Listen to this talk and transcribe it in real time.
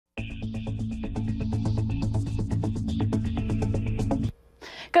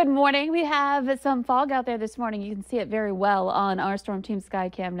Good morning. We have some fog out there this morning. You can see it very well on our Storm Team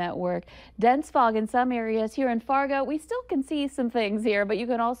Skycam network. Dense fog in some areas here in Fargo. We still can see some things here, but you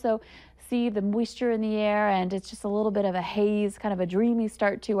can also see the moisture in the air, and it's just a little bit of a haze, kind of a dreamy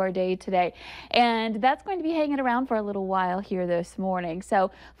start to our day today. And that's going to be hanging around for a little while here this morning. So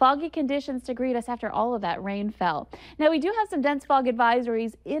foggy conditions to greet us after all of that rain fell. Now, we do have some dense fog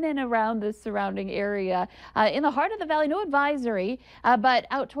advisories in and around the surrounding area. In the heart of the valley, no advisory, but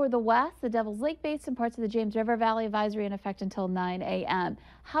out toward the west, the Devil's Lake Basin, parts of the James River Valley advisory in effect until 9 a.m.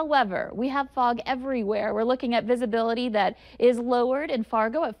 However, we have fog everywhere. We're looking at visibility that is lowered in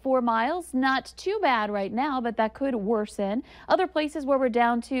Fargo at 4 miles. Not too bad right now, but that could worsen. Other places where we're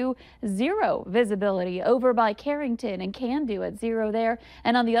down to 0 visibility, over by Carrington and Cando at 0 there.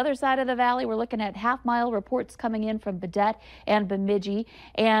 And on the other side of the valley, we're looking at half-mile reports coming in from Baudette and Bemidji,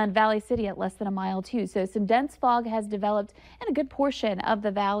 and Valley City at less than a mile too. So some dense fog has developed in a good portion of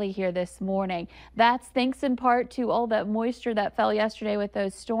the valley here this morning. That's thanks in part to all that moisture that fell yesterday with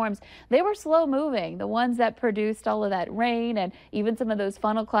those storms. They were slow moving, the ones that produced all of that rain and even some of those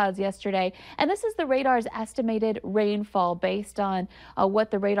funnel clouds yesterday. And this is the radar's estimated rainfall based on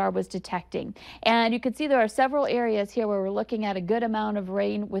what the radar was detecting. And you can see there are several areas here where we're looking at a good amount of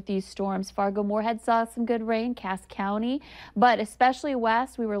rain with these storms. Fargo-Moorhead saw some good rain, Cass County, but especially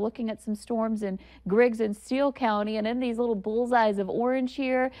west, we were looking at some storms in Griggs and Steele County, and in these little bullseyes of orange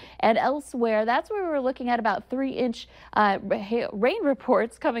here and elsewhere, that's where we were looking at about 3-inch rain reports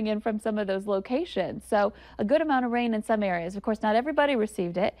coming in from some of those locations. So a good amount of rain in some areas. Of course, not everybody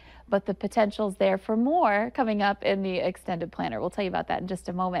received it, but the potential's there for more coming up in the extended planner. We'll tell you about that in just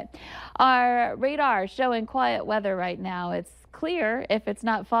a moment. Our radar showing quiet weather right now. It's clear if it's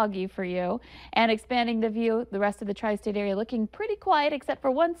not foggy for you, and expanding the view, the rest of the tri-state area looking pretty quiet except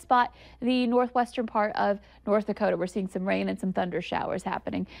for one spot, the northwestern part of North Dakota. We're seeing some rain and some thunder showers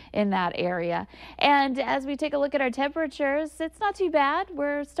happening in that area. And as we take a look at our temperatures, it's not too bad.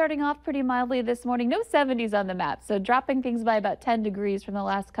 We're starting off pretty mildly this morning. No 70s on the map, so dropping things by about 10 degrees from the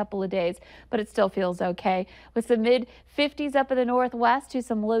last couple of days, but it still feels okay. With some mid 50s up in the northwest to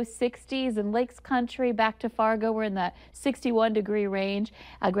some low 60s in Lakes Country. Back to Fargo, we're in the 61-degree range.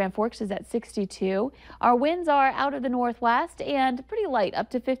 Grand Forks is at 62. Our winds are out of the northwest and pretty light, up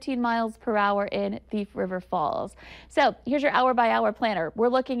to 15 miles per hour in Thief River Falls. So here's your hour-by-hour planner. We're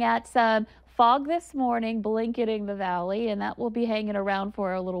looking at some fog this morning blanketing the valley, and that will be hanging around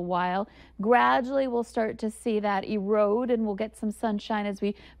for a little while. Gradually, we'll start to see that erode, and we'll get some sunshine as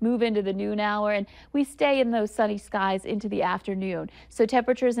we move into the noon hour, and we stay in those sunny skies into the afternoon. So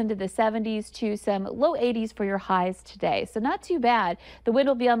temperatures into the 70s to some low 80s for your highs today. So not too bad. The wind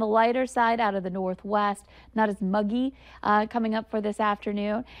will be on the lighter side out of the northwest, not as muggy coming up for this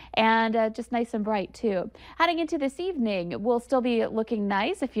afternoon, and just nice and bright too. Heading into this evening, we'll still be looking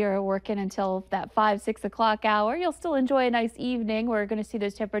nice if you're working until that 5-6 o'clock hour. You'll still enjoy a nice evening. We're going to see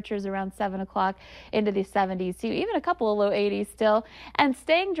those temperatures around 7 o'clock into the 70s, so even a couple of low 80s still, and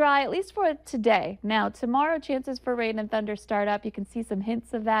staying dry at least for today. Now tomorrow, chances for rain and thunder start up. You can see some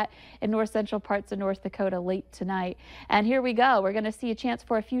hints of that in north central parts of North Dakota late tonight. And here we go. We're going to see a chance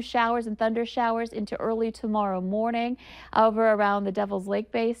for a few showers and thunder showers into early tomorrow morning over around the Devil's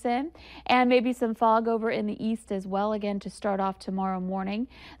Lake Basin, and maybe some fog over in the east as well, again to start off tomorrow morning.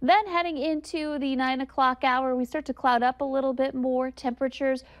 Then heading into the 9 o'clock hour, we start to cloud up a little bit more.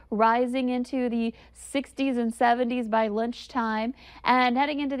 Temperatures rising into the 60s and 70s by lunchtime, and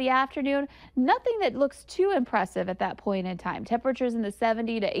heading into the afternoon, nothing that looks too impressive at that point in time. Temperatures in the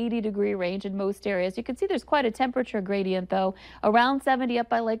 70 to 80 degree range in most areas. You can see there's quite a temperature gradient though, around 70 up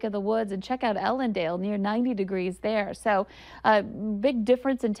by Lake of the Woods, and check out Ellendale near 90 degrees there. So a big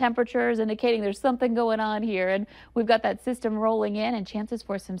difference in temperatures indicating there's something going on here, and we've got that system rolling in and chances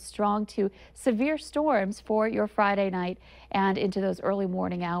for some strong to severe storms for your Friday night and into those early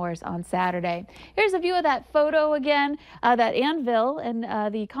morning hours on Saturday. Here's a view of that photo again, that Annville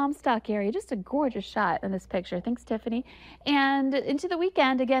and the Comstock area. Just a gorgeous shot in this picture. Thanks, Tiffany. And into the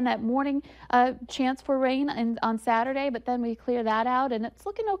weekend, again, that morning chance for rain on Saturday, but then we clear that out and it's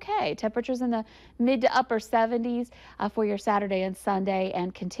looking okay. Temperatures in the mid to upper 70s for your Saturday and Sunday,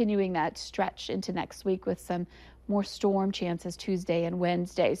 and continuing that stretch into next week with some more storm chances Tuesday and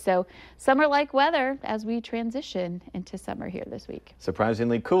Wednesday. So summer-like weather as we transition into summer here this week.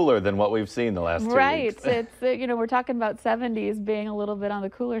 Surprisingly cooler than what we've seen the last 2 weeks. Right. It's, you know, we're talking about 70s being a little bit on the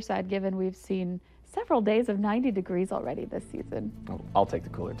cooler side, given we've seen several days of 90 degrees already this season. Oh, I'll take the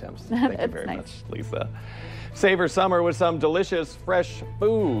cooler temps. Thank you very nice. much, Lisa. Savor summer with some delicious fresh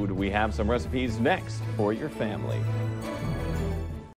food. We have some recipes next for your family.